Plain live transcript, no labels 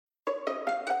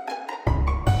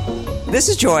This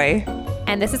is Joy.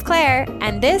 And this is Claire.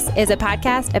 And this is a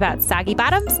podcast about soggy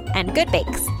bottoms and good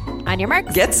bakes. On your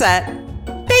marks. Get set.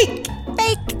 Bake.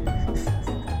 Bake.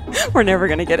 We're never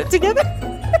going to get it together.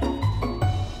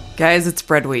 Guys, it's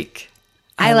bread week.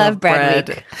 I love bread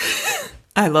week.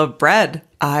 I love bread.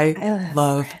 I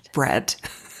love bread.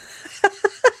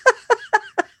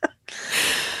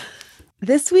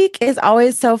 This week is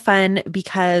always so fun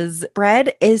because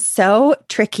bread is so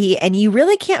tricky and you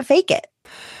really can't fake it.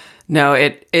 No,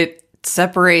 it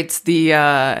separates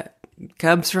the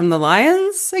cubs from the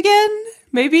lions again,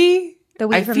 maybe. The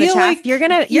wheat from the chaff. Like you're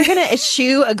gonna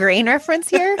eschew a grain reference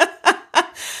here.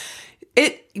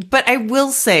 But I will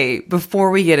say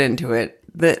before we get into it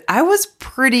that I was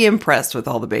pretty impressed with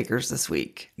all the bakers this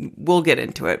week. We'll get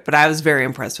into it, but I was very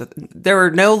impressed with. There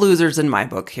were no losers in my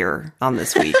book here on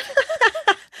this week.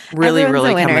 Really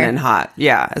coming in hot.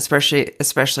 Yeah, especially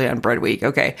on bread week.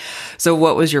 Okay. So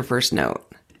what was your first note?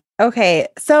 Okay.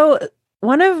 So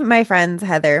one of my friends,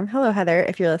 Heather, hello, Heather,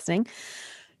 if you're listening,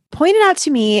 pointed out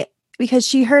to me because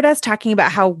she heard us talking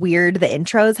about how weird the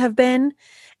intros have been.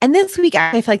 And this week,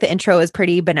 I feel like the intro is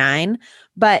pretty benign,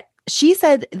 but she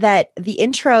said that the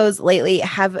intros lately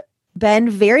have been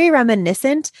very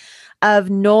reminiscent of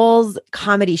Noel's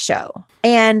comedy show.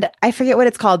 And I forget what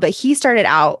it's called, but he started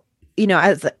out,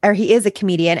 he is a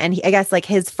comedian. And I guess like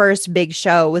his first big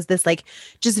show was this like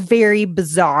just very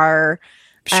bizarre.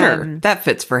 Sure. That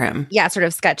fits for him. Yeah. Sort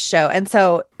of sketch show. And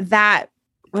so that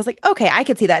was like, okay, I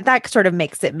could see that. That sort of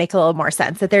makes it make a little more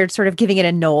sense that they're sort of giving it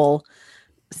a Noel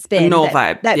spin. A Noel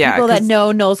vibe. That people that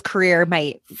know Noel's career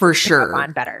might for sure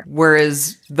on better.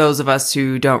 Whereas those of us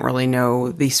who don't really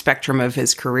know the spectrum of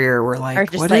his career, we're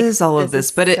like, what is all of this?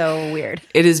 But it's so weird.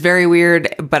 It is very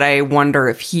weird, but I wonder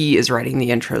if he is writing the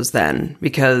intros then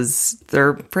because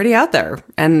they're pretty out there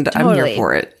and totally. I'm here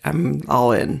for it. I'm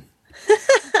all in.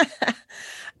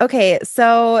 Okay,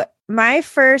 so my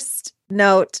first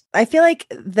note, I feel like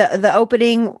the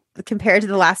opening compared to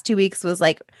the last 2 weeks was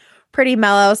like pretty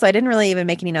mellow, so I didn't really even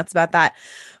make any notes about that.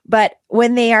 But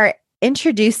when they are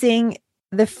introducing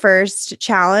the first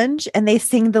challenge and they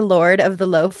sing the Lord of the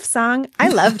Loaf song, I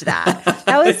loved that.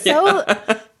 That was so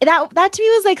that to me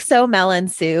was like so Mel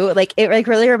and Sue. Like it like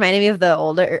really reminded me of the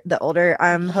older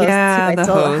hosts who I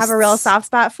still have a real soft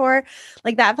spot for.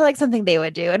 Like that felt like something they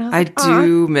would do. And I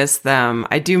do miss them.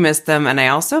 And I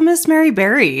also miss Mary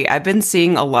Berry. I've been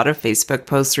seeing a lot of Facebook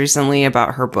posts recently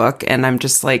about her book, and I'm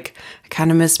just like, I kind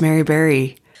of miss Mary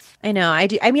Berry. I know. I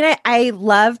do. I mean, I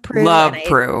love Prue.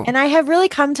 Prue. And I have really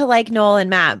come to like Noel and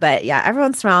Matt. But yeah, every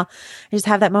once in a while, I just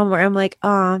have that moment where I'm like,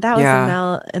 oh, that was a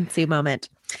Mel and Sue moment.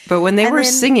 But when they were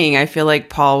singing, I feel like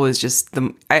Paul was just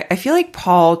I feel like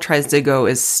Paul tries to go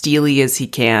as steely as he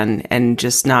can and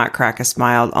just not crack a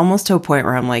smile, almost to a point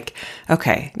where I'm like,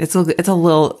 okay,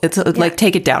 like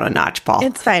take it down a notch, Paul.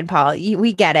 It's fine, Paul.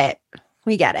 We get it.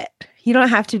 We get it. You don't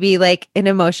have to be like an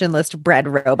emotionless bread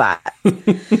robot.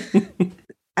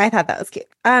 I thought that was cute.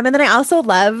 And then I also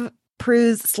love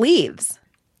Prue's sleeves.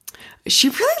 She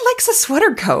really likes a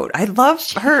sweater coat. I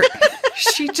love her.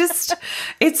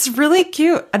 It's really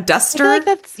cute. A duster.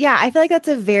 I feel like that's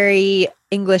a very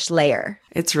English layer.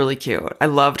 It's really cute. I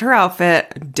loved her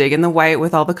outfit. Digging the white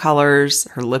with all the colors.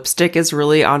 Her lipstick is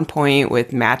really on point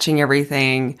with matching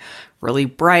everything. Really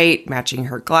bright, matching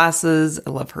her glasses. I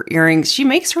love her earrings. She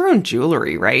makes her own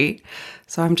jewelry, right?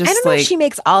 So I'm just I don't know if she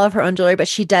makes all of her own jewelry, but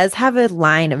she does have a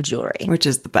line of jewelry. Which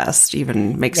is the best.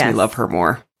 Even makes me love her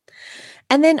more.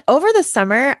 And then over the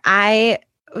summer, I,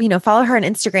 follow her on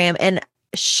Instagram, and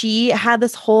she had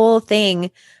this whole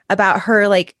thing about her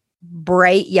like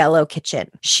bright yellow kitchen.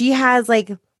 She has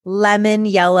like lemon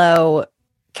yellow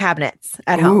cabinets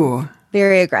at home.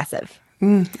 Very aggressive.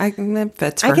 That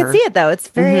fits for her. I can see it though. It's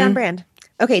very on brand.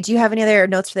 Okay. Do you have any other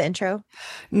notes for the intro?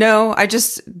 No, I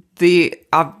just, the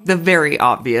very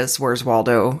obvious Where's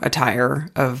Waldo attire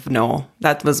of Noel.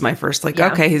 That was my first,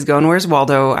 okay, he's going Where's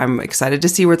Waldo. I'm excited to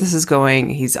see where this is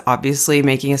going. He's obviously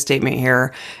making a statement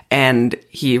here, and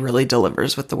he really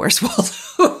delivers with the Where's Waldo.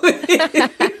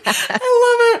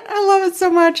 I love it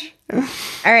so much.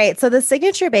 All right. So the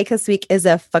signature bake this week is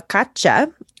a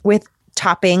focaccia with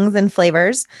toppings and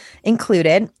flavors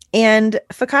included. And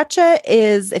focaccia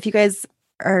is, if you guys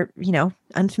are,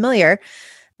 unfamiliar,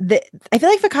 I feel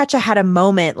like focaccia had a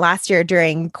moment last year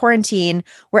during quarantine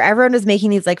where everyone was making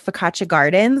these like focaccia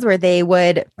gardens where they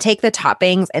would take the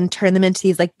toppings and turn them into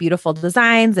these like beautiful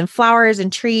designs and flowers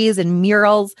and trees and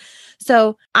murals.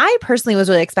 So I personally was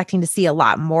really expecting to see a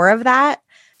lot more of that.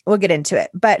 We'll get into it.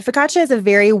 But focaccia is a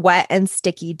very wet and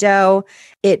sticky dough.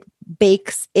 It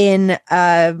bakes in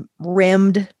a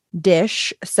rimmed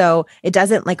dish. So it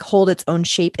doesn't like hold its own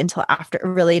shape until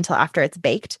after it's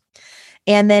baked.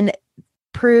 And then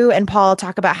Prue and Paul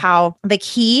talk about how the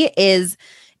key is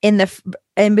in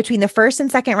between the first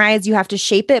and second rise, you have to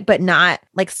shape it, but not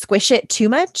like squish it too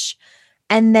much.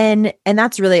 And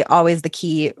that's really always the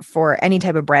key for any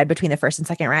type of bread between the first and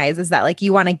second rise, is that like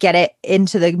you want to get it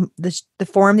into the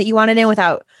form that you want it in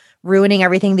without ruining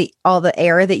everything, all the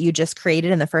air that you just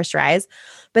created in the first rise.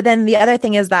 But then the other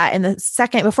thing is that in the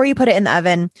second, before you put it in the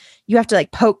oven, you have to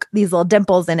like poke these little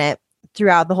dimples in it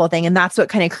throughout the whole thing. And that's what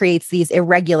kind of creates these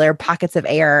irregular pockets of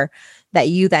air that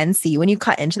you then see when you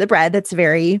cut into the bread. That's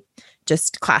very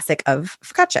just classic of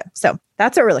focaccia. So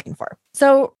that's what we're looking for.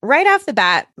 So right off the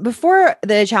bat, before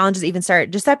the challenges even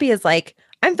start, Giuseppe is like,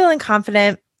 I'm feeling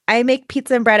confident. I make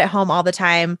pizza and bread at home all the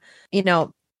time. You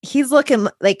know, he's looking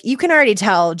like, you can already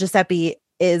tell Giuseppe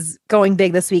is going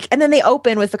big this week. And then they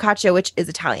open with focaccia, which is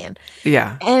Italian.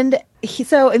 Yeah. And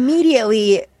so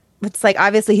immediately it's like,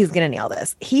 obviously he's going to nail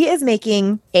this. He is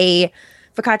making a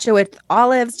focaccia with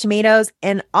olives, tomatoes,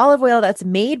 and olive oil that's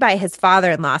made by his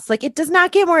father-in-law. So like, it does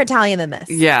not get more Italian than this.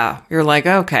 Yeah. You're like,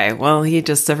 okay, well,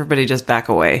 everybody just back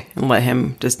away and let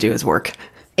him just do his work.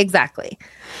 Exactly.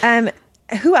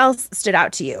 Who else stood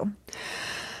out to you?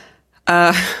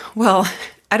 Well,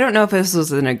 I don't know if this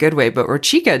was in a good way, but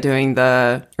Rochika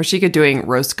doing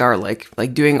roast garlic,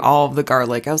 like doing all of the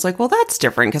garlic. I was like, well, that's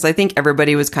different, because I think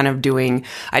everybody was kind of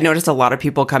I noticed a lot of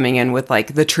people coming in with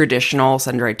like the traditional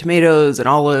sun-dried tomatoes and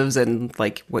olives and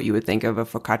like what you would think of a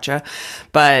focaccia.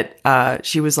 But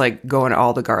she was like going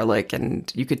all the garlic,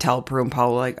 and you could tell Prue and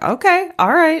Paul were like, okay,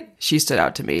 all right. She stood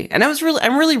out to me. And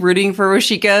I'm really rooting for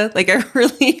Rochika. Like, I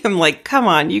really am like, come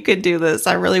on, you could do this.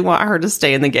 I really want her to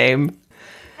stay in the game.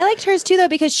 I liked hers too, though,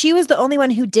 because she was the only one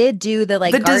who did do the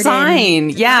design.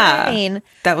 Yeah.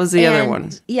 That was the other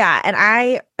one. Yeah. And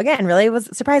I, again, really was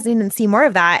surprised I didn't see more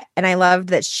of that. And I loved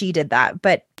that she did that.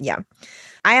 But yeah.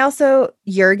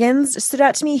 Jurgens stood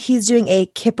out to me. He's doing a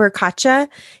kipperkatcha.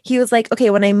 He was like,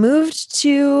 okay, when I moved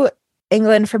to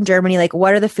England from Germany, like,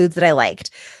 what are the foods that I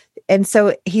liked? And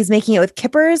so he's making it with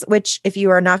kippers, which if you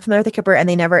are not familiar with a kipper and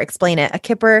they never explain it, a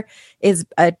kipper is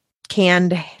a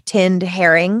tinned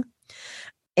herring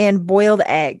and boiled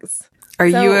eggs. Are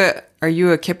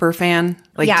you a kipper fan?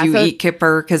 Like, yeah, do you eat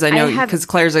kipper? Because I know, because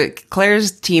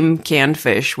Claire's team canned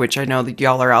fish, which I know that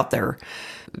y'all are out there.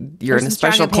 You're in a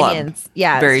special club.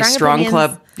 Yeah. Very strong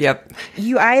club. Yep.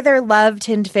 You either love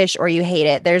tinned fish or you hate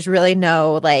it. There's really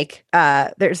no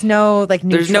neutral. There's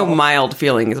no mild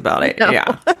feelings about it. No.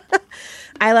 Yeah.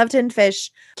 I love tinned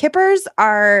fish. Kippers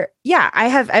are,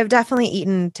 I've definitely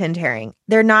eaten tinned herring.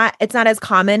 It's not as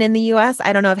common in the US.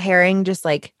 I don't know if herring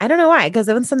I don't know why, because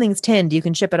when something's tinned, you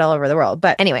can ship it all over the world.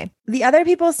 But anyway, the other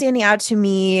people standing out to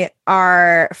me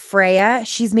are Freya.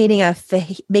 She's making a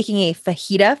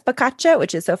fajita focaccia,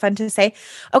 which is so fun to say.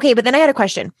 Okay, but then I had a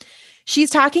question. She's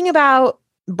talking about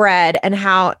bread and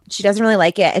how she doesn't really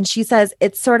like it. And she says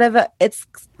it's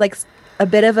like a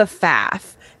bit of a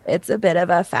faff. It's a bit of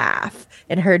a faff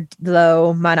in her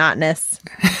low, monotonous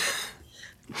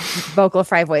vocal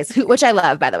fry voice, which I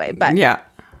love, by the way. But yeah,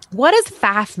 what does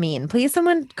faff mean? Please,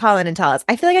 someone call in and tell us.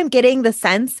 I feel like I'm getting the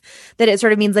sense that it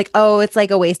sort of means like, oh, it's like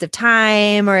a waste of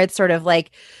time, or it's sort of like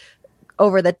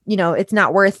it's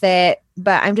not worth it.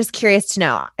 But I'm just curious to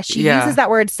know. She uses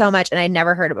that word so much, and I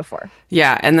never heard it before.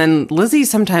 Yeah, and then Lizzie,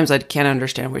 sometimes I can't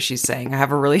understand what she's saying. I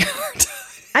have a really hard time.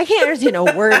 I can't understand a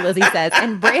word Lizzie says,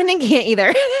 and Brandon can't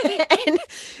either. And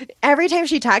every time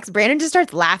she talks, Brandon just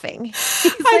starts laughing.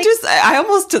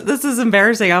 This is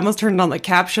embarrassing. I almost turned on the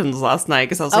captions last night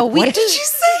because I was like, what did she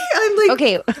say? I'm like,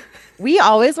 okay, we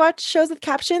always watch shows with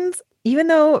captions, even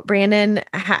though Brandon,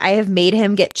 I have made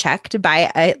him get checked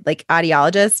by a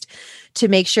audiologist to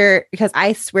make sure, because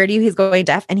I swear to you, he's going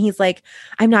deaf. And he's like,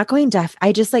 I'm not going deaf.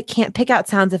 I just can't pick out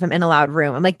sounds if I'm in a loud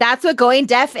room. I'm like, that's what going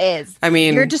deaf is. I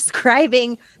mean, you're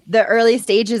describing the early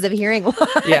stages of hearing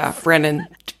loss. Yeah.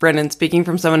 Brennan, speaking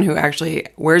from someone who actually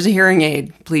wears a hearing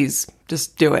aid, please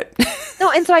just do it.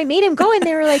 No. And so I made him go, and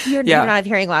they were like, you're not have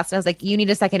hearing loss. And I was like, you need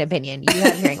a second opinion. You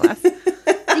have hearing loss.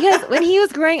 Because when he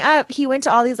was growing up, he went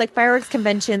to all these fireworks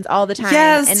conventions all the time.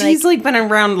 Yes, and he's been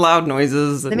around loud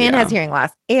noises. The man has hearing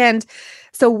loss. And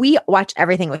so we watch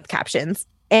everything with captions.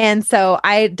 And so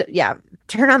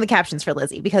turn on the captions for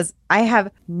Lizzie, because I have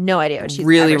no idea what she's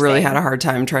really saying. Had a hard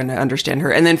time trying to understand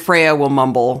her. And then Freya will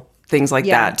mumble things like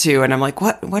that too. And I'm like,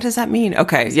 what does that mean?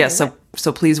 Okay. Yes. Yeah,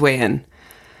 so please weigh in.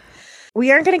 We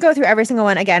aren't going to go through every single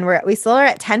one. Again, we still are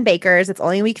at 10 bakers. It's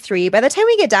only week 3. By the time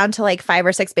we get down to 5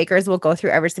 or 6 bakers, we'll go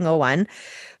through every single one.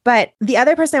 But the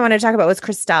other person I wanted to talk about was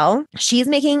Christelle. She's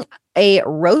making a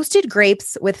roasted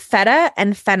grapes with feta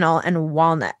and fennel and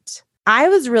walnut. I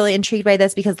was really intrigued by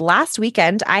this because last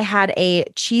weekend I had a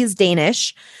cheese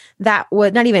Danish that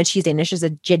was not even a cheese Danish, it's a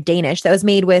Danish that was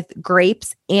made with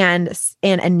grapes and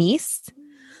anise.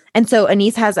 And so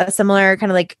anise has a similar kind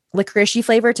of like licoricey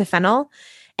flavor to fennel.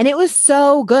 And it was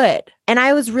so good. And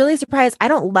I was really surprised. I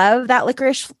don't love that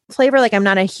licorice flavor. Like I'm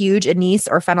not a huge anise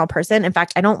or fennel person. In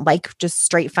fact, I don't like just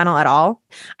straight fennel at all.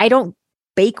 I don't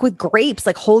bake with grapes,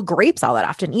 like whole grapes all that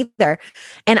often either.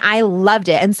 And I loved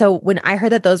it. And so when I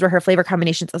heard that those were her flavor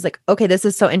combinations, I was like, okay, this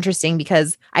is so interesting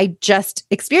because I just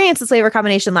experienced this flavor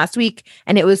combination last week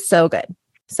and it was so good.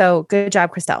 So good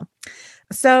job, Christelle.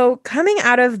 So coming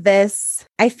out of this,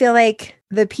 I feel like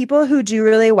the people who do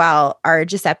really well are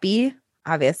Giuseppe,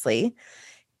 obviously.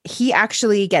 He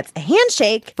actually gets a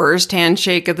handshake. First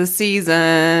handshake of the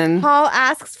season. Paul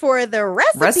asks for the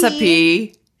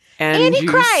recipe. And he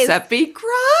cries. Giuseppe cries.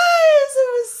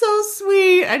 It was so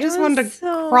sweet. I just wanted to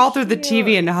crawl through the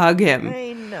TV and hug him.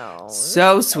 I know.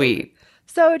 So sweet.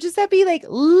 So Giuseppe like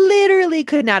literally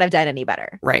could not have done any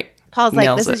better. Right. Paul's like,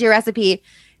 Nails this it. is your recipe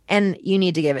and you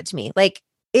need to give it to me. Like,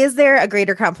 is there a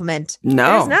greater compliment?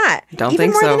 No. There's not. Don't Even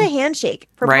think more so. than a handshake.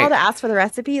 For Right. Paul to ask for the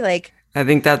recipe, like. I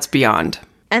think that's beyond.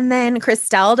 And then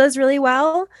Christelle does really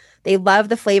well. They love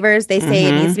the flavors. They say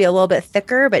it needs to be a little bit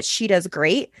thicker, but she does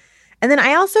great. And then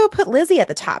I also put Lizzie at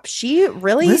the top. She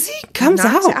really Lizzie comes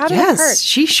knocked it out. of the Yes. park.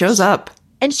 She shows up.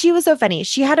 And she was so funny.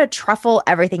 She had a truffle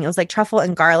everything. It was like truffle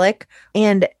and garlic.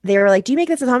 And they were like, do you make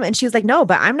this at home? And she was like, no,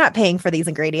 but I'm not paying for these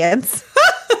ingredients.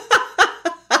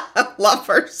 I love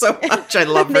her so much. I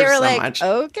love They her were so like, much.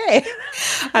 okay.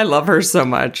 I love her so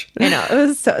much. I know. It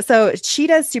was so she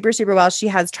does super, super well. She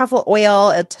has truffle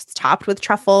oil. It's topped with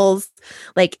truffles.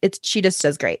 Like she just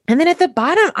does great. And then at the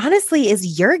bottom, honestly,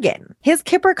 is Jurgen. His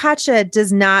Kipperkatsche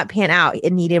does not pan out.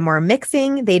 It needed more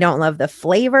mixing. They don't love the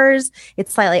flavors.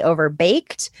 It's slightly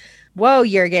overbaked. Whoa,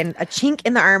 Jurgen, a chink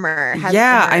in the armor.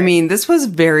 Yeah, I mean, this was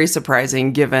very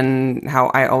surprising given how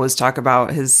I always talk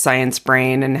about his science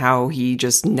brain and how he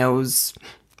just knows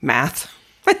math.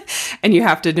 And you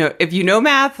have to know, if you know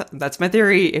math, that's my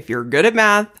theory. If you're good at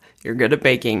math, you're good at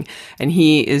baking. And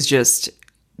he is just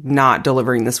not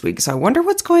delivering this week. So I wonder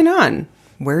what's going on.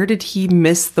 Where did he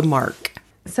miss the mark?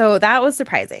 So that was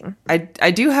surprising.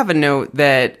 I do have a note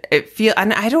that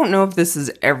and I don't know if this is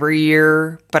every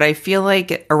year, but I feel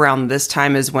like around this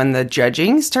time is when the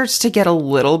judging starts to get a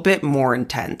little bit more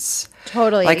intense.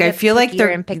 Totally. Like I feel like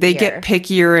and they get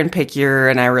pickier and pickier,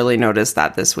 and I really noticed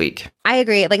that this week. I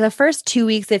agree. Like the first 2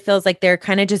 weeks, it feels like they're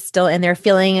kind of just still in there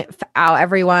feeling out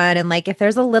everyone. And like if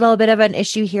there's a little bit of an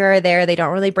issue here or there, they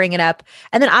don't really bring it up.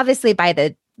 And then obviously by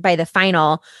the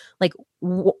final, like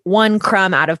one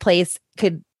crumb out of place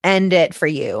could end it for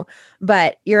you.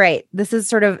 But you're right. This is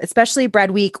sort of, especially bread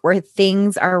week where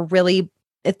things are really,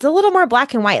 it's a little more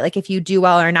black and white. Like if you do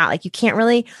well or not, like you can't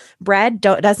really, bread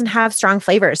doesn't have strong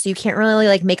flavors. So you can't really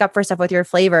like make up for stuff with your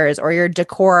flavors or your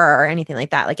decor or anything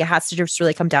like that. Like it has to just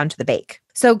really come down to the bake.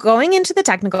 So going into the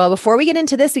technical, before we get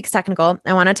into this week's technical,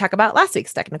 I want to talk about last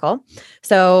week's technical.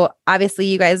 So obviously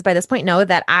you guys by this point know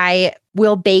that I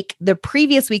will bake the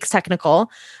previous week's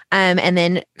technical and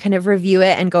then kind of review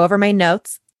it and go over my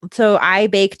notes. So I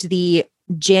baked the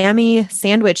jammy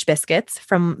sandwich biscuits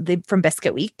from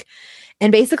Biscuit Week.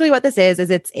 And basically what this is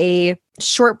it's a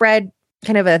shortbread,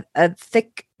 kind of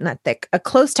a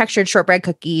close textured shortbread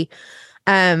cookie,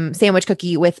 sandwich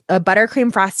cookie with a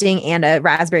buttercream frosting and a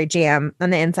raspberry jam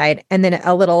on the inside. And then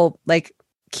a little like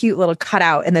cute little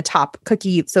cutout in the top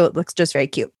cookie. So it looks just very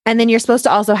cute. And then you're supposed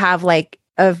to also have like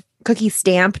a cookie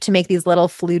stamp to make these little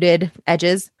fluted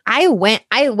edges. I went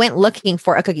looking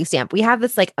for a cookie stamp. We have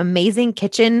this like amazing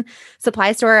kitchen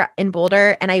supply store in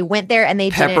Boulder, and I went there and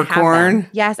they didn't have them.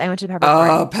 Yes, I went to Peppercorn.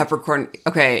 Oh, Peppercorn.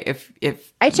 Okay,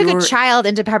 if I took a child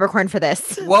into Peppercorn for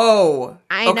this. Whoa.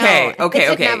 I know.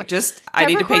 Okay. Just I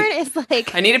need to paint. Peppercorn is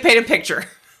like I need to paint a picture.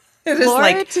 It is floor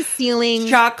like to ceiling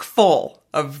chock full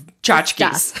of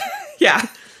tchotchkes. Yeah,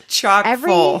 chock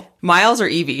full. Miles or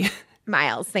Evie?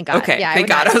 Miles, thank God. Okay, yeah, thank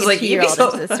God. I was like, Evie's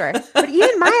into the store. But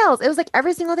even Miles, it was like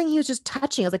every single thing he was just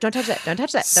touching. I was like, don't touch that. Don't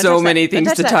touch that. So many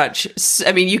things to touch.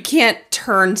 I mean, you can't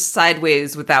turn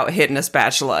sideways without hitting a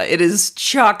spatula. It is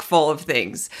chock full of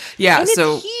things. Yeah, and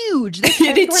so it's huge. This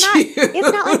It is huge.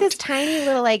 It's not like this tiny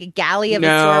little like galley of a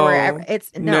store where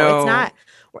it's not.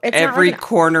 It's every not like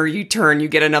corner you turn, you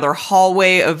get another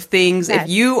hallway of things. Yes. If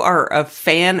you are a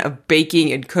fan of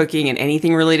baking and cooking and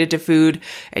anything related to food,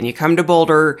 and you come to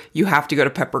Boulder, you have to go to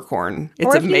Peppercorn. It's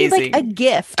or if amazing. You need, like a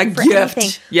gift. A for gift.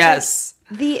 Anything. Yes.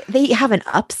 Like, they have an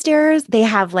upstairs. They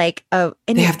have like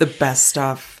they have the best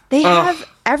stuff. They have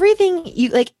everything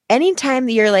you like. Anytime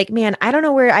that you're like, man, I don't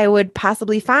know where I would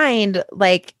possibly find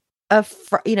like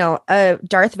a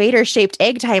Darth Vader shaped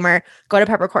egg timer, go to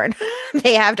Peppercorn.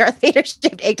 They have Darth Vader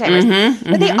shaped egg timers.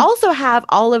 But they also have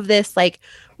all of this like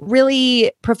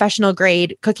really professional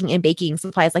grade cooking and baking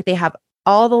supplies. Like they have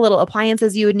all the little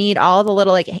appliances you would need, all the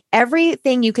little, like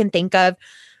everything you can think of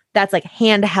that's like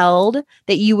handheld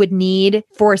that you would need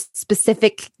for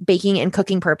specific baking and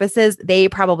cooking purposes. They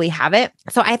probably have it.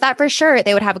 So I thought for sure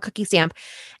they would have a cookie stamp.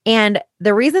 And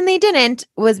the reason they didn't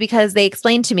was because they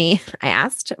explained to me, I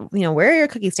asked, where are your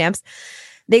cookie stamps?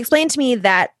 They explained to me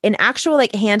that an actual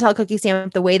like handheld cookie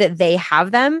stamp, the way that they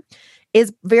have them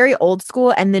is very old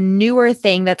school. And the newer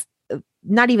thing that's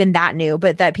not even that new,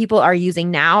 but that people are using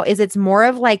now is it's more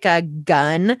of like a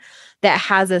gun that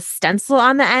has a stencil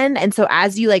on the end. And so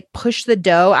as you like push the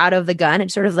dough out of the gun,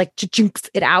 it sort of like cha-chunks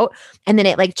it out. And then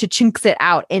it like cha-chunks it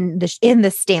out in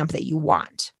the stamp that you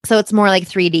want. So it's more like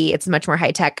 3D. It's much more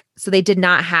high tech. So they did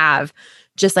not have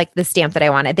just like the stamp that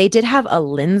I wanted. They did have a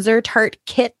Linzer tart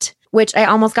kit, which I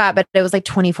almost got, but it was like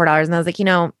 $24. And I was like,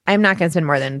 I'm not going to spend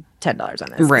more than $10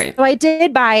 on this. Right. So I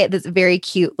did buy this very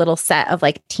cute little set of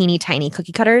like teeny tiny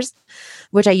cookie cutters,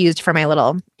 which I used for my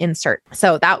little insert.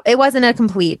 So that it wasn't a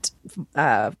complete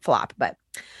flop, but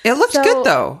it looked good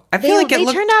though. I feel like they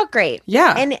turned out great.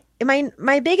 Yeah. And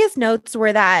my biggest notes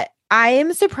were that I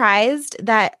am surprised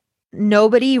that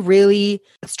nobody really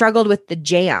struggled with the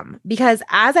jam, because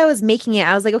as I was making it,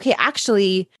 I was like, okay,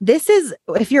 actually, this is,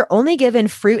 if you're only given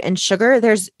fruit and sugar,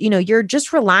 there's, you're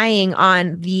just relying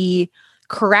on the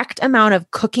correct amount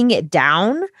of cooking it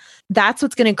down. That's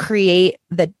what's going to create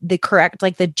the correct,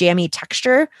 like the jammy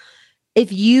texture.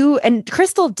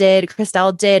 Crystal did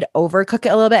overcook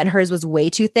it a little bit and hers was way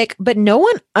too thick, but no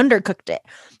one undercooked it.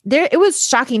 It was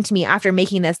shocking to me after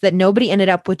making this that nobody ended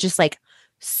up with just like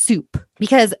soup,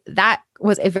 because that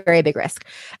was a very big risk.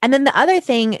 And then the other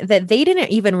thing that they didn't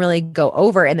even really go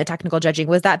over in the technical judging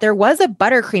was that there was a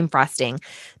buttercream frosting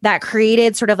that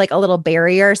created sort of like a little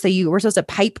barrier. So you were supposed to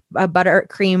pipe a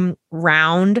buttercream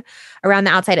round around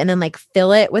the outside and then like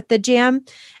fill it with the jam.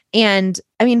 And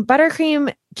I mean,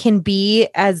 buttercream can be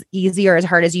as easy or as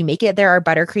hard as you make it. There are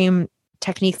buttercream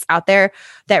techniques out there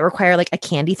that require like a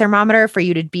candy thermometer for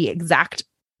you to be exact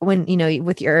when,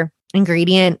 with your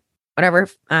ingredient, whatever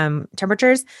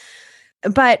temperatures.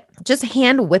 But just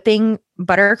hand whipping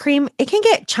buttercream, it can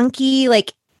get chunky.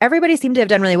 Like everybody seemed to have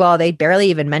done really well. They barely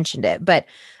even mentioned it. But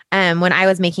when I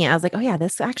was making it, I was like, oh yeah,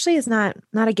 this actually is not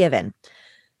a given.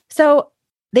 So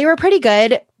they were pretty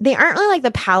good. They aren't really like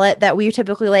the palette that we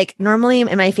typically like. Normally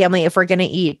in my family, if we're going to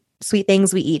eat sweet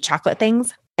things, we eat chocolate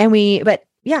things. But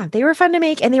yeah, they were fun to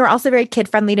make. And they were also very kid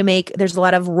friendly to make. There's a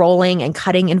lot of rolling and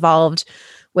cutting involved,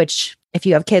 which if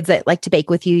you have kids that like to bake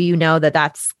with you,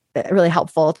 that's really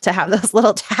helpful to have those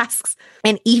little tasks.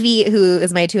 And Evie, who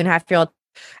is my 2.5-year-old,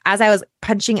 as I was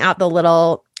punching out the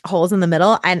little holes in the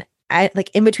middle, and I like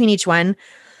in between each one,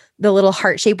 the little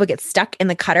heart shape would get stuck in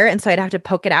the cutter. And so I'd have to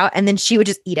poke it out and then she would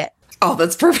just eat it. Oh,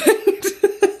 that's perfect.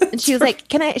 And she was like,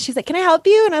 can I help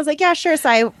you? And I was like, yeah, sure. So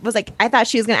I thought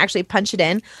she was going to actually punch it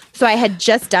in. So I had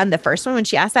just done the first one when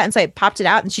she asked that. And so I popped it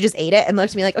out and she just ate it and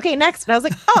looked at me like, okay, next. And I was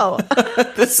like, oh,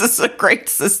 this is a great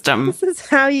system. This is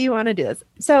how you want to do this.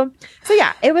 So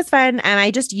yeah, it was fun. And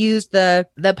I just used the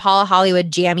Paul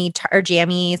Hollywood jammy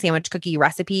sandwich cookie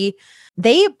recipe.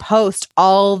 They post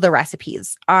all the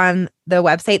recipes on the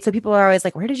website. So people are always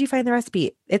like, where did you find the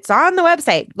recipe? It's on the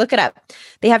website. Look it up.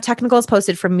 They have technicals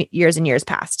posted from years and years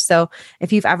past. So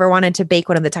if you've ever wanted to bake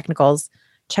one of the technicals,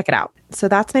 check it out. So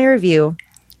that's my review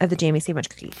of the jammy sandwich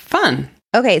cookie. Fun.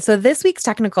 Okay. So this week's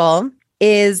technical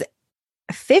is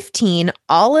 15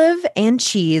 olive and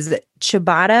cheese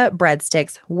ciabatta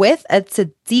breadsticks with a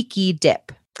tzatziki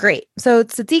dip. Great. So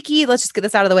tzatziki, let's just get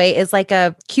this out of the way, is like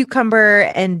a cucumber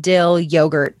and dill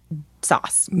yogurt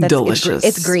sauce. Delicious.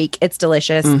 It's Greek. It's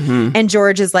delicious. Mm-hmm. And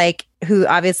George is like, who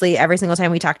obviously every single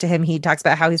time we talk to him, he talks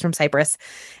about how he's from Cyprus.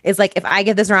 Is like, if I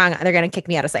get this wrong, they're going to kick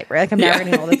me out of Cyprus. Like I'm never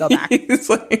going to be able to go back.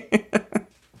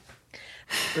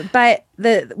 But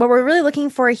what we're really looking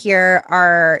for here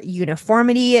are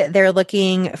uniformity. They're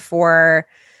looking for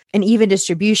an even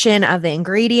distribution of the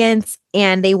ingredients,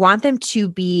 and they want them to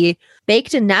be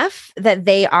baked enough that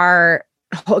they are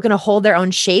going to hold their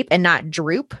own shape and not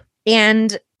droop.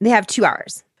 And they have 2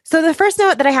 hours. So the first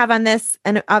note that I have on this,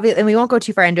 and we won't go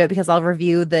too far into it because I'll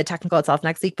review the technical itself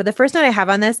next week. But the first note I have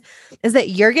on this is that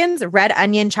Jürgen's red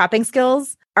onion chopping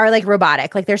skills are like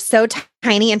robotic. Like they're so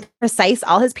tiny and precise.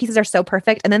 All his pieces are so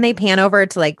perfect. And then they pan over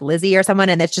to like Lizzie or someone,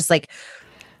 and it's just like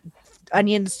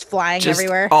onions flying just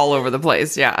everywhere. All over the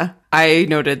place. Yeah. I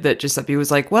noted that Giuseppe was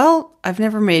like, well, I've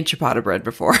never made ciabatta bread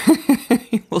before.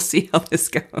 We'll see how this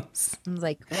goes. I was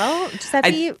like, well,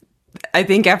 Giuseppe, I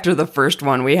think after the first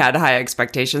one, we had high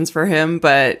expectations for him,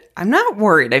 but I'm not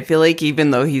worried. I feel like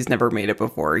even though he's never made it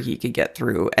before, he could get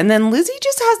through. And then Lizzie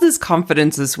just has this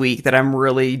confidence this week that I'm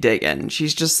really digging.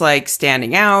 She's just like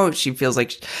standing out. She feels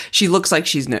like she looks like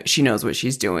she knows what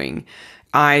she's doing.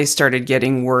 I started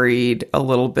getting worried a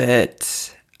little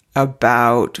bit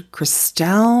about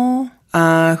Christelle.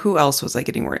 Who else was I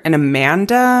getting worried? And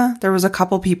Amanda. There was a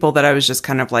couple people that I was just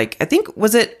kind of like, I think,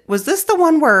 was this the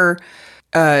one where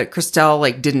Christelle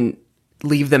like didn't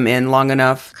leave them in long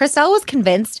enough? Christelle was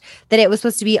convinced that it was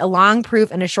supposed to be a long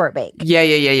proof and a short bake. Yeah.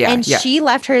 And she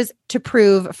left hers to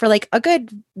prove for like a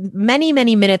good many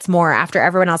minutes more after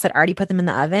everyone else had already put them in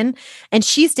the oven. And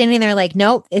she's standing there like,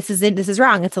 nope, this is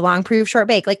wrong. It's a long proof, short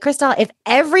bake. Like, Christelle, if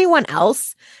everyone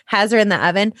else has her in the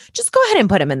oven, just go ahead and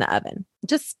put them in the oven.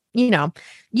 Just, you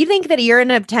think that you're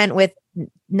in a tent with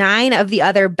 9 of the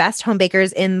other best home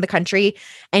bakers in the country,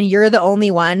 and you're the only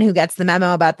one who gets the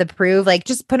memo about the proof, like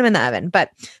just put them in the oven. But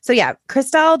so yeah,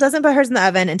 Christelle doesn't put hers in the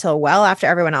oven until well after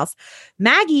everyone else.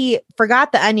 Maggie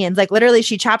forgot the onions. Like literally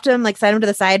she chopped them, like set them to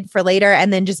the side for later,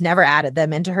 and then just never added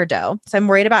them into her dough. So I'm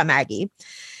worried about Maggie.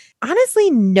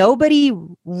 Honestly, nobody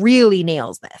really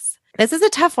nails this. This is a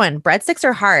tough one. Breadsticks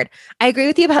are hard. I agree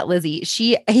with you about Lizzie.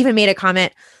 She even made a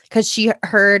comment because she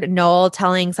heard Noel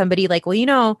telling somebody like,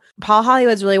 well, Paul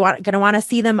Hollywood's really going to want to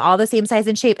see them all the same size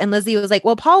and shape. And Lizzie was like,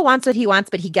 well, Paul wants what he wants,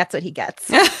 but he gets what he gets.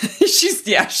 she's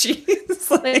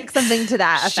like something to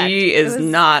that effect. She is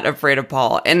not afraid of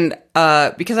Paul. And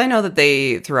because I know that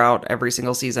they, throughout every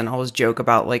single season, always joke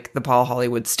about like the Paul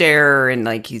Hollywood stare and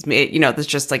like he's made, that's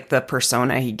just like the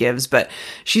persona he gives, but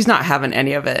she's not having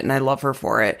any of it. And I love her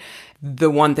for it.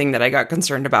 The one thing that I got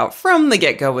concerned about from the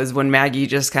get-go is when Maggie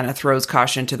just kind of throws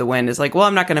caution to the wind, is like, well,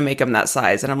 I'm not going to make them that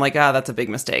size. And I'm like, that's a big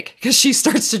mistake. Because she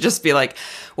starts to just be like,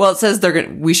 well, it says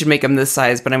we should make them this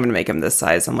size, but I'm going to make them this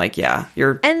size. I'm like, yeah,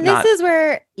 you're And not. This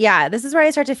is where I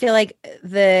start to feel like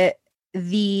the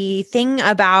thing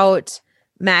about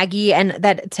Maggie, and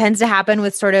that tends to happen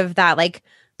with sort of that, like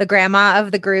the grandma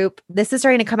of the group, this is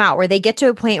starting to come out where they get to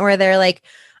a point where they're like,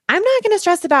 I'm not going to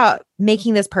stress about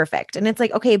making this perfect. And it's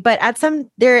like, okay, but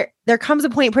there comes a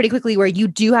point pretty quickly where you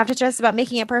do have to stress about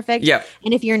making it perfect. Yeah.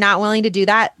 And if you're not willing to do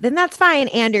that, then that's fine.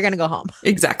 And you're going to go home.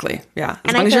 Exactly. Yeah.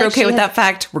 As long as you're okay with that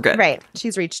fact, we're good. Right.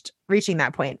 She's reaching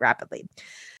that point rapidly.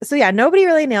 So yeah, nobody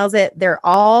really nails it. They're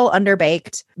all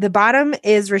underbaked. The bottom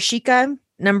is Rashika.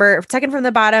 Second from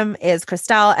the bottom is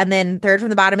Christelle. And then third from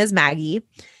the bottom is Maggie,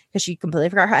 because she completely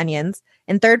forgot her onions.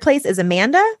 In third place is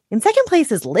Amanda. In second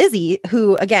place is Lizzie,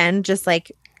 who, again, just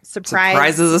like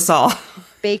surprises us all.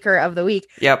 Baker of the week.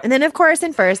 Yep. And then, of course,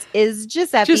 in first is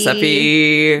Giuseppe.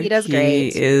 He does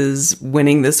great. He is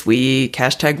winning this week.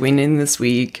 # winning this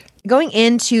week. Going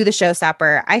into the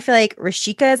showstopper, I feel like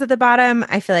Rashika is at the bottom.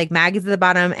 I feel like Maggie's at the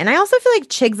bottom. And I also feel like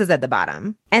Chigs is at the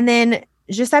bottom. And then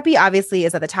Giuseppe obviously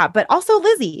is at the top, but also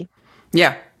Lizzie.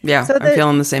 Yeah. Yeah, so I'm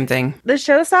feeling the same thing. The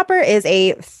showstopper is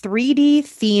a 3D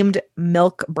themed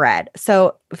milk bread.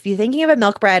 So if you're thinking of a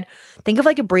milk bread, think of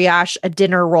like a brioche, a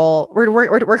dinner roll. We're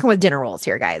working with dinner rolls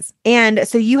here, guys. And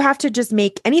so you have to just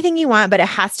make anything you want, but it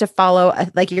has to follow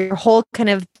like your whole kind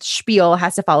of spiel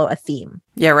has to follow a theme.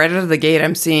 Yeah, right out of the gate,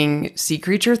 I'm seeing sea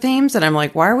creature themes, and I'm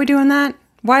like, why are we doing that?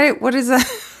 What is that?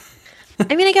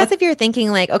 I mean, I guess if you're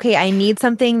thinking like, okay, I need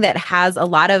something that has a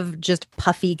lot of just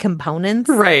puffy components.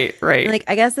 Right. Like,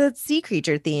 I guess it's sea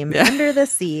creature theme, under the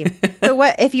sea. So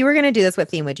what, if you were going to do this, what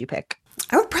theme would you pick?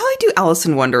 I would probably do Alice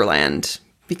in Wonderland,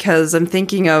 because I'm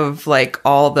thinking of like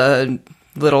all the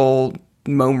little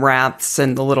mome rats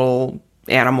and the little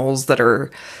animals that are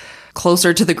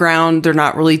closer to the ground. They're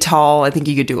not really tall. I think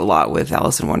you could do a lot with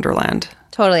Alice in Wonderland.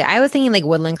 Totally. I was thinking like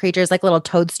woodland creatures, like little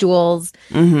toadstools,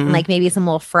 and like maybe some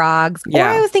little frogs. Yeah.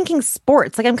 Or I was thinking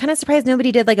sports. Like, I'm kind of surprised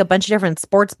nobody did like a bunch of different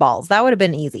sports balls. That would have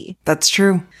been easy. That's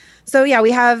true. So yeah,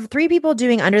 we have 3 people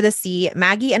doing Under the Sea.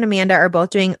 Maggie and Amanda are both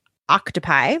doing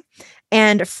octopi.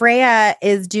 And Freya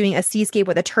is doing a seascape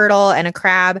with a turtle and a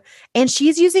crab. And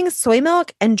she's using soy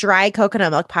milk and dry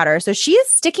coconut milk powder. So she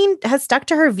has stuck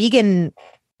to her vegan,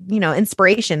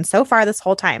 inspiration so far this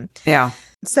whole time. Yeah.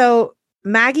 So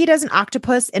Maggie does an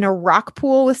octopus in a rock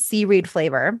pool with seaweed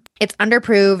flavor. It's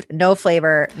underproved, no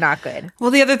flavor, not good. Well,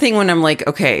 the other thing when I'm like,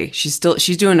 okay, she's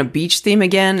doing a beach theme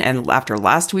again, and after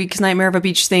last week's Nightmare of a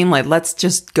Beach theme, like, let's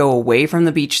just go away from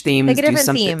the beach themes. Like a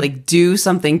different theme. Like, do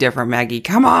something different, Maggie.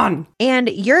 Come on. And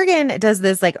Jurgen does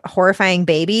this like horrifying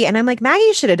baby, and I'm like,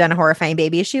 Maggie should have done a horrifying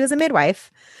baby. She was a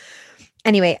midwife.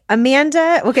 Anyway,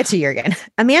 Amanda, we'll get to Jurgen.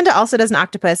 Amanda also does an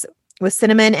octopus with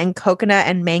cinnamon and coconut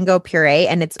and mango puree,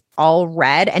 and it's all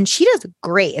red, and she does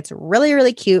great. It's really,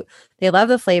 really cute. They love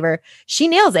the flavor. She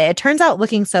nails it. It turns out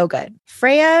looking so good.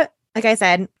 Freya like I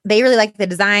said, they really like the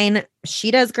design.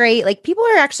 She does great. Like people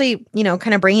are actually,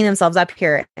 kind of bringing themselves up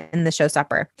here in the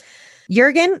showstopper.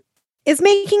 Jurgen is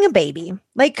making a baby.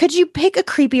 Like, could you pick a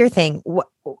creepier thing?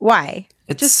 Why?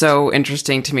 It's so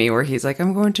interesting to me where he's like,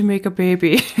 I'm going to make a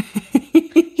baby.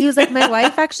 He was like, my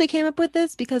wife actually came up with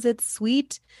this because it's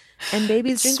sweet and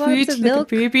babies drink lots of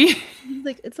milk. Like a baby. He's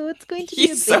like, so it's going to be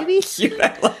He's a baby? So cute.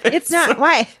 I love it. It's not.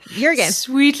 Why? Jurgen.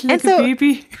 Sweet like a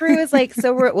baby. Prue is like,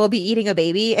 so we'll be eating a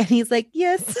baby? And he's like,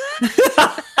 yes.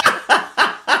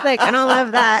 Like, I don't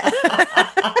love that.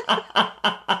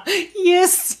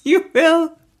 Yes, you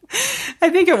will. I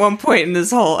think at one point in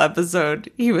this whole episode,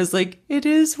 he was like, it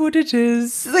is what it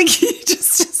is. Like, he's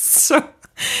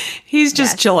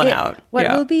just chilling out. What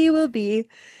will be, will be.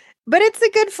 But it's a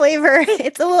good flavor.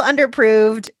 It's a little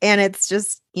underproved, and it's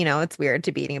just, it's weird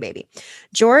to be eating a baby.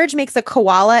 George makes a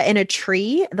koala in a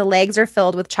tree. The legs are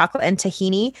filled with chocolate and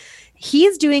tahini.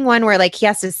 He's doing one where like he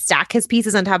has to stack his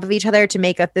pieces on top of each other to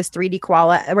make up this 3D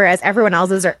koala, whereas everyone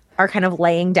else's are kind of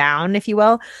laying down, if you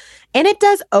will. And it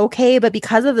does okay, but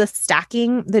because of the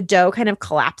stacking, the dough kind of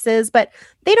collapses, but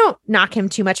they don't knock him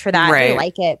too much for that. Right. They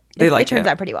like it. It turns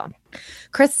out pretty well.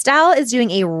 Christelle is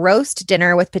doing a roast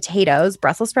dinner with potatoes,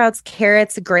 Brussels sprouts,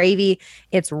 carrots, gravy.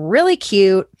 It's really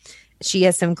cute. She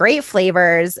has some great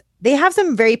flavors. They have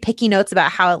some very picky notes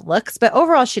about how it looks, but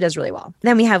overall she does really well.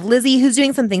 Then we have Lizzie, who's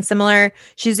doing something similar.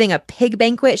 She's doing a pig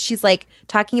banquet. She's like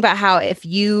talking about how if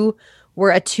you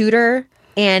were a tutor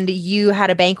and you had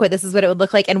a banquet, this is what it would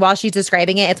look like. And while she's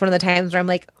describing it, it's one of the times where I'm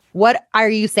like, what are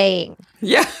you saying?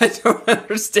 Yeah, I don't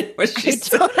understand what she's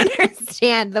saying. I don't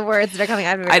understand the words that are coming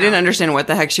out of her mouth. I didn't understand what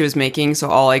the heck she was making, so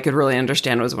all I could really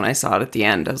understand was when I saw it at the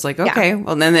end. I was like, okay,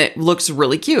 well, then it looks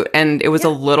really cute. And it was a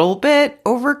little bit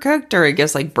overcooked, or I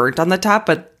guess like burnt on the top,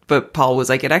 but Paul was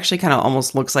like, it actually kind of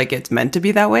almost looks like it's meant to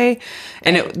be that way.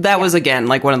 And that was, again,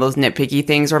 like one of those nitpicky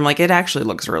things where I'm like, it actually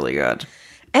looks really good.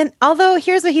 And although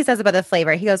here's what he says about the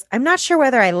flavor. He goes, I'm not sure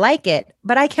whether I like it,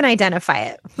 but I can identify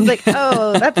it. I was like,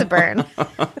 oh, that's a burn.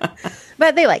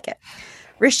 But they like it.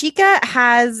 Rashika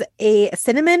has a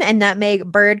cinnamon and nutmeg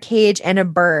bird cage and a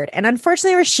bird. And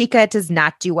unfortunately, Rashika does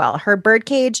not do well. Her bird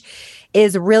cage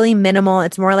is really minimal.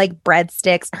 It's more like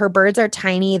breadsticks. Her birds are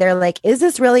tiny. They're like, is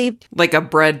this really like a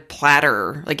bread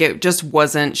platter? Like it just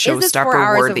wasn't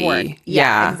showstopper worthy.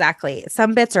 Yeah, exactly.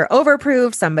 Some bits are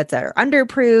overproved. Some bits are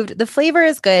underproved. The flavor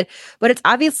is good, but it's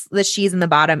obvious that she's in the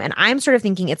bottom. And I'm sort of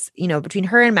thinking it's, between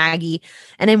her and Maggie.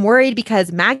 And I'm worried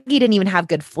because Maggie didn't even have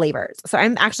good flavors. So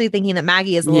I'm actually thinking that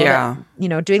Maggie is a little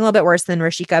bit, doing a little bit worse than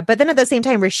Rashika. But then at the same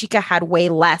time, Rashika had way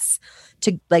less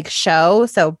to like show.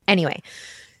 So anyway,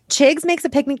 Chigs makes a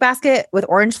picnic basket with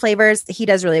orange flavors. He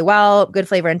does really well, good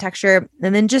flavor and texture.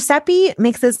 And then Giuseppe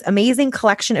makes this amazing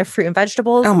collection of fruit and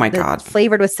vegetables. Oh my God.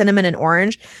 Flavored with cinnamon and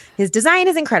orange. His design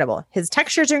is incredible. His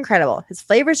textures are incredible. His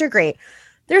flavors are great.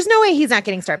 There's no way he's not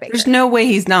getting Star Baker. There's no way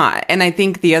he's not. And I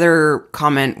think the other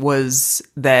comment was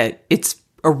that it's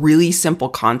a really simple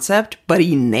concept, but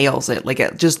he nails it. Like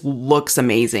it just looks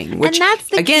amazing. Which, and that's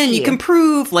the again, key. You can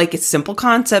prove like simple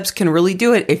concepts can really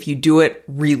do it if you do it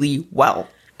really well.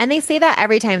 And they say that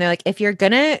every time. They're like, if you're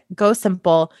going to go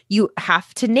simple, you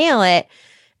have to nail it.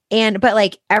 But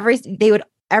like they would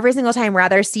every single time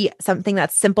rather see something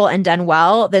that's simple and done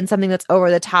well than something that's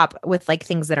over the top with like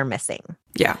things that are missing.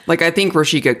 Yeah. Like I think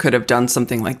Rashika could have done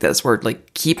something like this where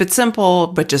like keep it simple,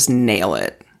 but just nail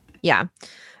it. Yeah.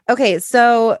 Okay.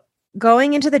 So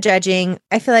going into the judging,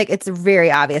 I feel like it's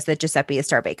very obvious that Giuseppe is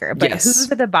Star Baker, but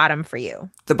who's at the bottom for you?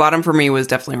 The bottom for me was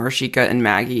definitely Rashika and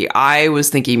Maggie. I was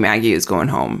thinking Maggie is going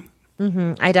home.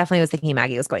 Mm-hmm. I definitely was thinking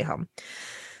Maggie was going home.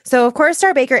 So of course,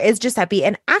 Star Baker is Giuseppe,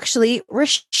 and actually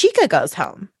Rashika goes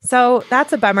home. So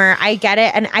that's a bummer. I get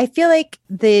it. And I feel like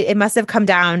it must have come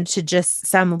down to just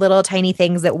some little tiny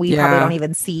things that we probably don't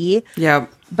even see. Yeah.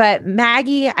 But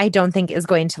Maggie, I don't think is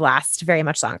going to last very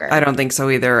much longer. I don't think so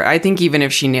either. I think even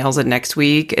if she nails it next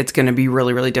week, it's going to be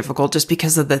really, really difficult just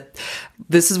because of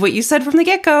this is what you said from the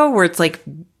get-go, where it's like,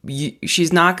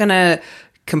 she's not going to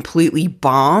completely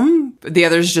bomb. The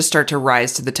others just start to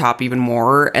rise to the top even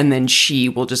more, and then she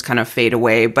will just kind of fade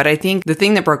away. But I think the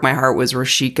thing that broke my heart was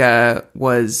Rashika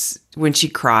was when she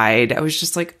cried. I was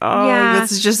just like, oh,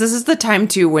 this is the time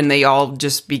too when they all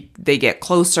just they get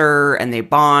closer and they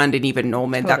bond. And even Noel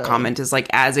made that comment is like,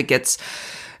 as it gets,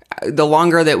 the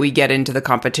longer that we get into the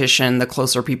competition, the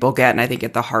closer people get. And I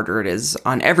think the harder it is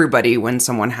on everybody when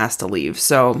someone has to leave.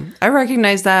 So I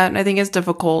recognize that. And I think it's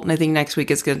difficult. And I think next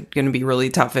week is going to be really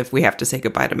tough if we have to say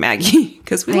goodbye to Maggie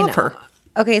because we love her.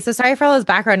 Okay, so sorry for all those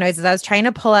background noises. I was trying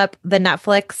to pull up the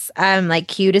Netflix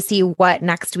queue to see what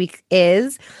next week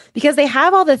is because they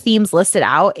have all the themes listed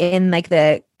out in like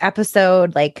the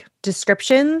episode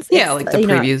descriptions. Yeah, like the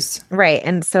previews. Right.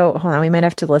 And so hold on, we might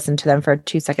have to listen to them for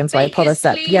 2 seconds while I pull this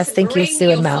up. Yes, thank you, Sue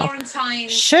and Mel.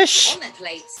 Shush.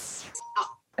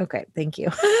 Okay, thank you.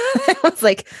 I was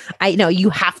like, I know you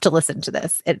have to listen to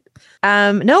this.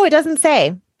 No, it doesn't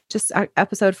say. Just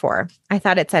episode 4. I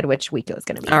thought it said which week it was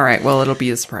going to be. All right. Well, it'll be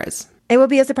a surprise. It will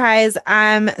be a surprise.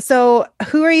 So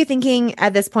who are you thinking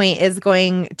at this point is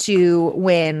going to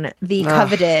win the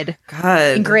coveted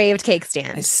engraved cake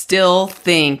stand? I still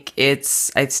think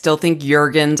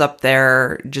Jurgen's up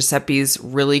there. Giuseppe's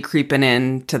really creeping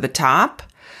in to the top.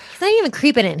 He's not even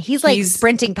creeping in. He's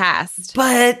sprinting past.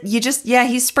 But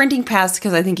he's sprinting past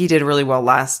because I think he did really well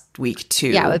last week too.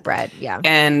 Yeah, with bread. Yeah.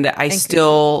 And I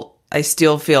still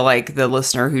feel like the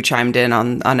listener who chimed in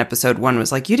on episode 1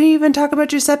 was like, you didn't even talk about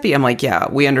Giuseppe. I'm like, yeah,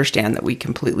 we understand that we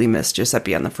completely missed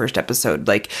Giuseppe on the first episode.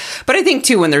 But I think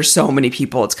too, when there's so many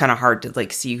people, it's kind of hard to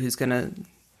see who's going to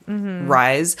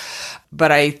rise.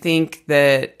 But I think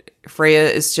that Freya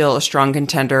is still a strong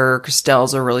contender.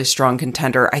 Christelle's a really strong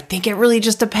contender. I think it really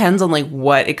just depends on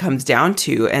what it comes down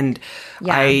to. And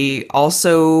I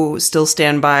also still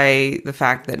stand by the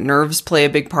fact that nerves play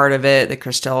a big part of it, that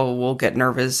Christelle will get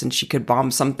nervous and she could bomb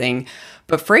something.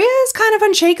 But Freya is kind of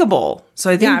unshakable. So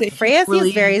I think that Freya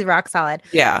is very rock solid.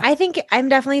 Yeah. I'm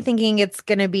definitely thinking it's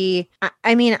going to be,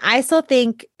 I still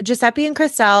think Giuseppe and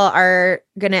Christelle are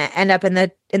going to end up in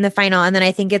the final. And then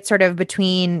I think it's sort of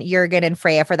between Jurgen and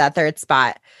Freya for that third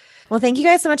spot. Well, thank you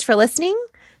guys so much for listening.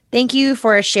 Thank you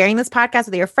for sharing this podcast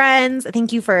with your friends.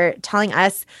 Thank you for telling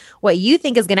us what you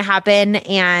think is going to happen.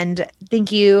 And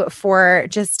thank you for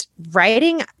just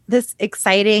riding this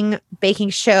exciting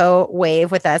baking show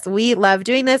wave with us. We love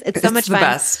doing this. It's so much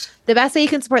fun. The best way you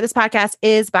can support this podcast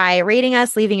is by rating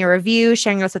us, leaving a review,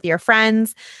 sharing us with your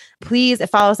friends. Please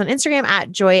follow us on Instagram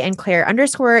at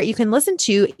 @JoyandClaire_. You can listen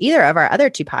to either of our other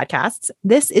 2 podcasts.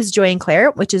 This is Joy and Claire,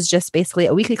 which is just basically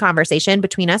a weekly conversation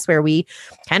between us where we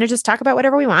kind of just talk about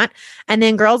whatever we want. And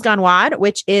then Girls Gone WOD,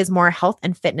 which is more health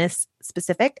and fitness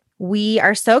specific. We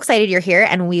are so excited you're here,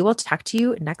 and we will talk to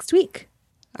you next week.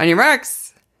 On your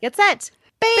marks. Get set.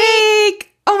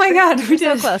 Bake. Oh my God. We're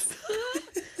so close.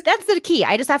 That's the key.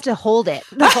 I just have to hold it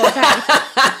the whole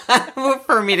time.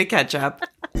 For me to catch up.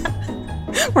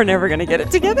 We're never going to get it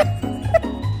together.